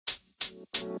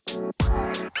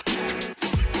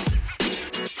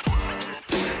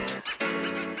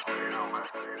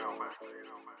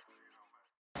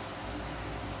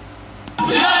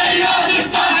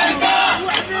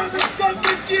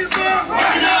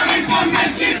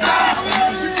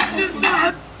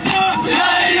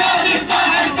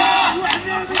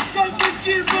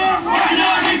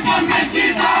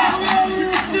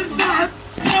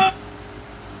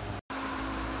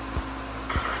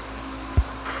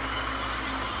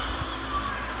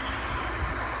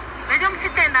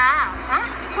외정시 때나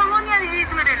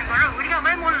콜로니얼리즘에 대는 거를 우리가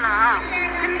왜 몰라.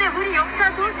 근데 우리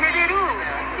역사도 제대로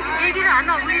얘기를 안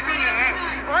하고 우리 중에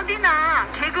어디나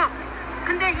계급.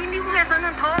 근데 이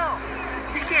미국에서는 더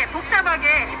이렇게 복잡하게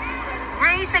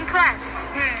race and class.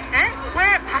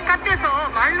 왜 바깥에서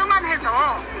말로만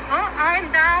해서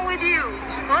I'm down with you,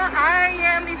 I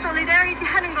am in solidarity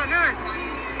하는 거는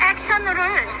액션을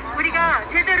우리가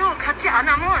제대로 같이 안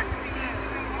하면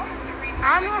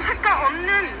아무 효과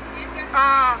없는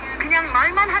그냥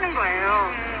말만 하는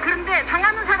거예요. 그런데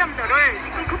당하는 사람들을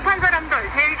지금 급한 사람들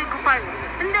제일 급한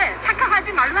근데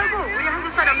착각하지 말라고 우리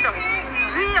한국 사람들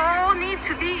we all need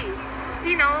to be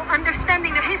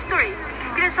understanding the history.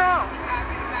 그래서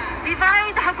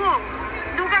디바이드하고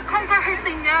누가 conquer 할 수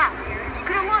있냐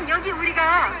그러면 여기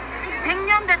우리가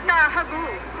 100년 됐다 하고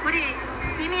우리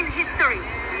이민 history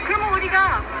그러면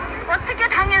우리가 어떻게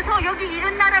당해서 여기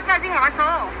이런 나라까지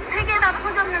와서 세계 다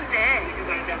퍼졌는지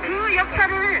그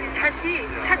역사를 다시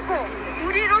찾고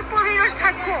우리를 뿌리를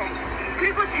찾고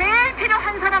그리고 제일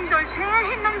필요한 사람들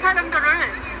제일 힘든 사람들을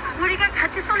우리가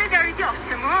같이 솔리다리티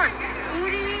없으면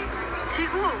우리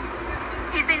지구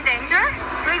is in danger.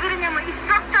 왜 그러냐면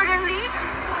structurally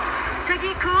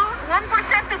저기 그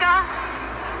 1%가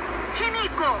힘이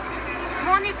있고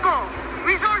돈 있고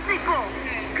리소스 있고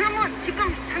그러면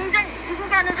지금 당장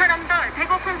죽어가는 사람들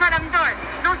배고픈 사람들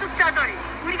노숙자들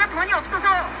우리가 돈이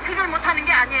없어서 해결 못하는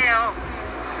게 아니에요.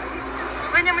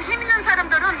 왜냐면 힘 있는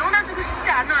사람들은 놀아주고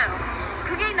싶지 않아요.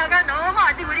 그게 내가 너무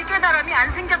아직 우리 깨달음이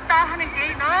안 생겼다 하는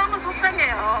게 너무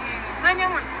속상해요.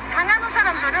 왜냐면 강한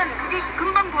사람들은 그게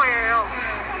금방 보여요.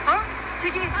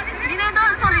 저기 니네들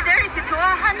솔리다리티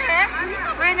좋아하네.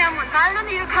 왜냐면 말로는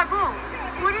이렇게 하고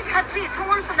우리 같이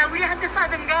총을 쏘나 우리한테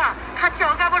쏴든가 같이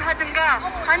억압을 하든가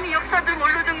아니 역사들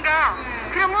모르든가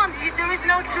그러면 there is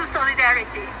no true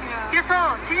solidarity.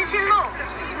 그래서 진실로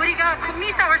우리가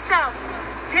commit ourselves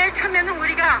제일 처음에는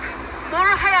우리가 뭘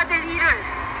해야 될 일을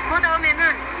그 다음에는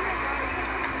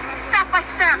step by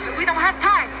step we don't have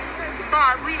time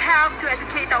but we have to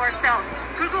educate ourselves.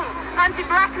 그리고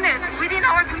anti-blackness within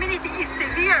our community is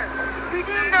severe.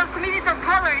 Within the communities of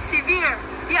color is severe.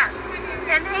 Yes.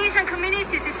 And Asian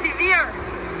communities is severe.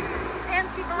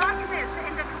 Anti-blackness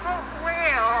in the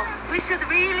way. We should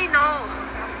really know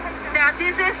that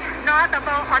this is not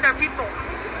about other people.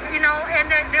 And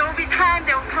then there will be time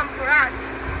they will come for us.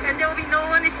 And there will be no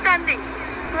one standing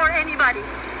for anybody.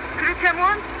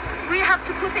 그렇다면 we have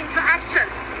to put into action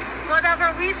whatever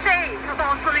we say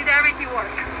about solidarity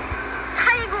work.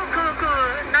 사이구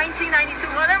 1992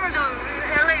 whatever the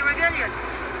LA rebellion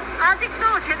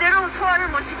아직도 제대로 소화를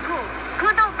못 시키고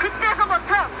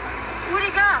그때서부터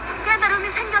우리가 깨달음이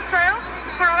생겼어요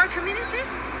for our community.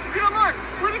 그러면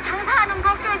우리 장사하는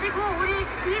거 깨지고 우리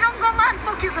이런 것만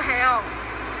포커스해요.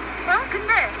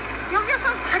 근데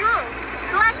여기서 바로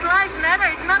Black Lives Matter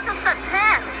is not just a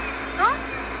chant.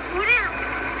 우리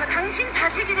당신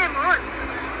자식이 되면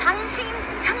당신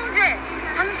형제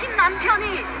당신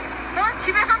남편이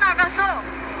집에서 나가서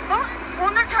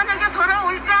오늘 저녁에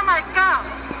돌아올까 말까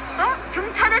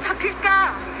경찰에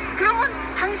잡힐까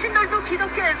그러면 당신들도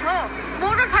기독교에서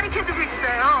뭐를 가르쳐주고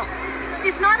있어요.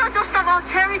 It's not just about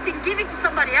charity giving to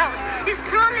somebody else. It's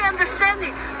truly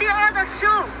understanding the other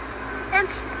shoe and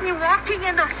walking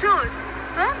in the shoes.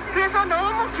 그래서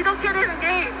너무 기독교라는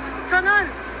게 저는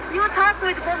you talk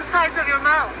with both sides of your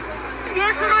mouth.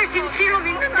 예수를 진실로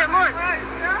믿는다면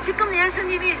지금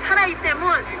예수님이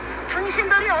살아있다면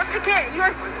당신들이 어떻게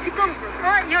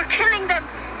you're killing them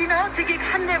저기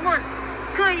한다면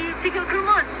지금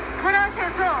그러면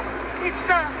돌아서서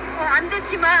안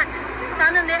됐지만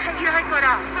나는 내 일을 할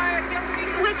거라.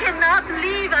 We cannot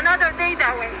live another day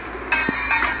that way.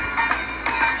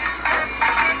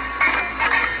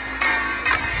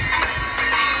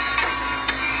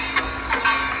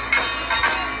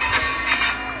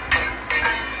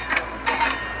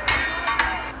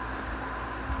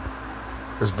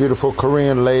 This beautiful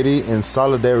Korean lady in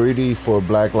solidarity for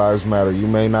Black Lives Matter. You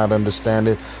may not understand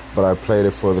it, but I played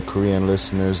it for the Korean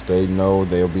listeners. They know,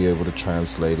 they'll be able to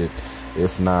translate it.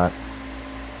 If not,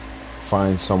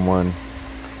 find someone,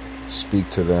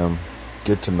 speak to them,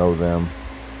 get to know them,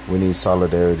 We need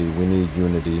solidarity. We need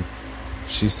unity.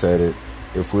 She said it.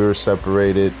 If we were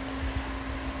separated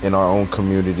in our own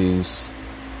communities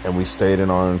and we stayed in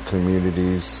our own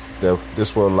communities, that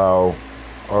this will allow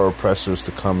our oppressors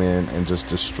to come in and just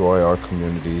destroy our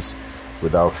communities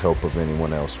without help of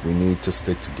anyone else. We need to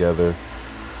stick together.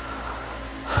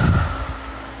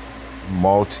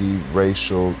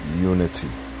 Multiracial unity.